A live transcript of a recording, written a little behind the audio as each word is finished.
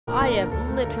I have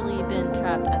literally been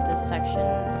trapped at this section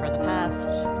for the past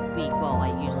week. Well, I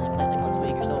usually play like once a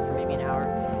week or so for maybe an hour.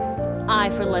 I,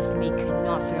 for the life of me, could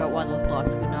not figure out why those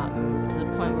blocks would not move, to the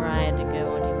point where I had to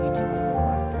go onto YouTube and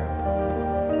walk through.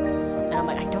 And I'm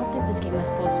like, I don't think this game is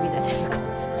supposed to be that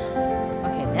difficult.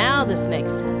 Okay, now this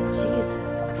makes sense.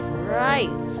 Jesus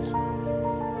Christ.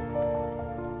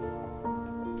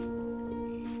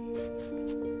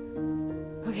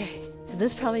 Okay, so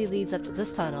this probably leads up to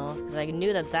this tunnel, because I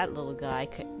knew that that little guy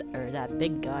could, or that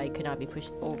big guy could not be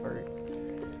pushed over.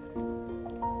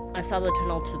 I saw the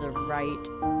tunnel to the right,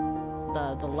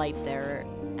 the light there,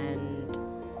 and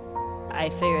I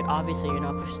figured obviously you're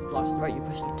not pushing the blocks to the right, you're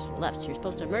pushing it to the left. So you're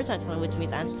supposed to emerge that tunnel, which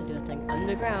means I'm supposed to do a thing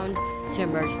underground to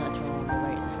emerge from that tunnel on the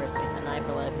right in the first place. And I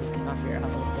believe we could not figure out how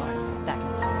those blocks back in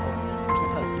the tunnel are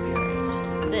supposed to be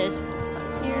arranged. This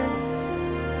up here.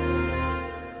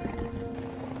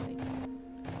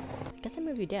 I guess I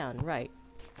move you down, right.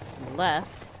 To the left.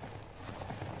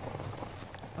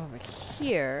 Over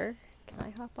here. Can I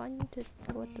hop on you to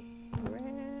go with the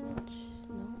branch?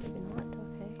 No, maybe not.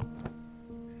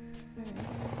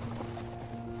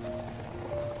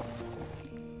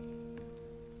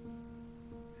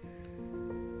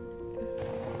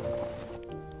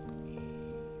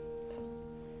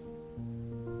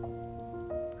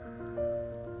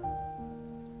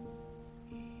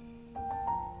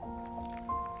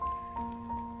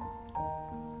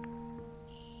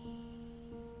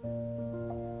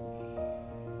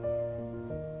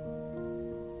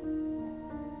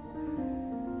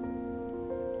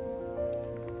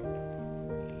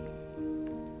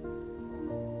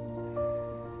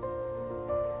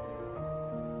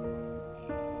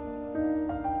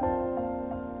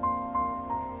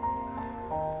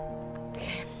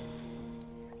 Okay.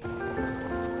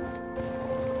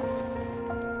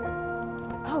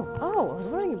 Alright. Oh, I was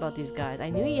wondering about these guys. I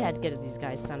knew you had to get at these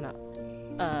guys somehow.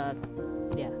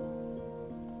 Yeah.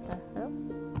 Hello?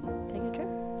 Can I get a trip?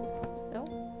 No?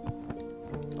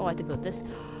 Oh, I have to go this.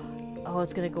 Oh,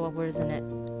 it's gonna go upwards, isn't it?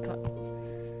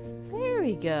 There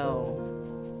we go.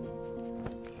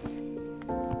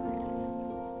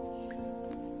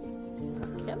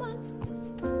 Come on.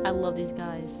 I love these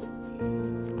guys.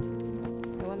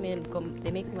 They want me to go,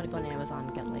 they make me want to go on Amazon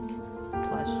and get like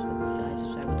plush of these guys,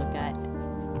 which I would look at a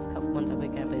couple months I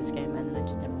would get play this game, and then I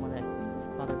just never want to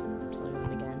bother playing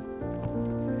them again.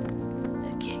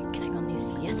 Okay, can I go on these?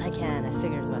 Yes, I can. I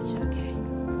figured as much. Okay.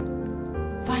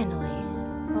 Finally.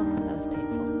 Oh, that was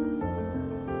painful.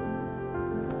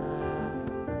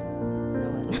 No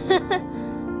one.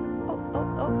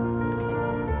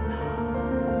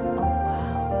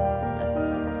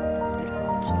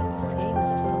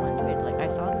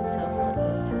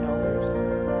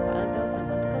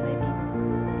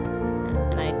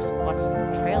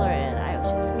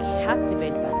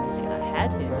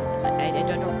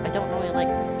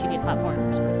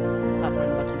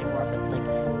 Platform much anymore, but like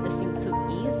this seems so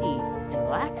easy and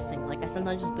relaxing. Like I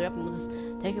sometimes just boot up and we'll just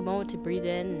take a moment to breathe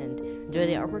in and enjoy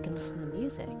the artwork and listen to the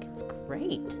music. It's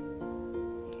great.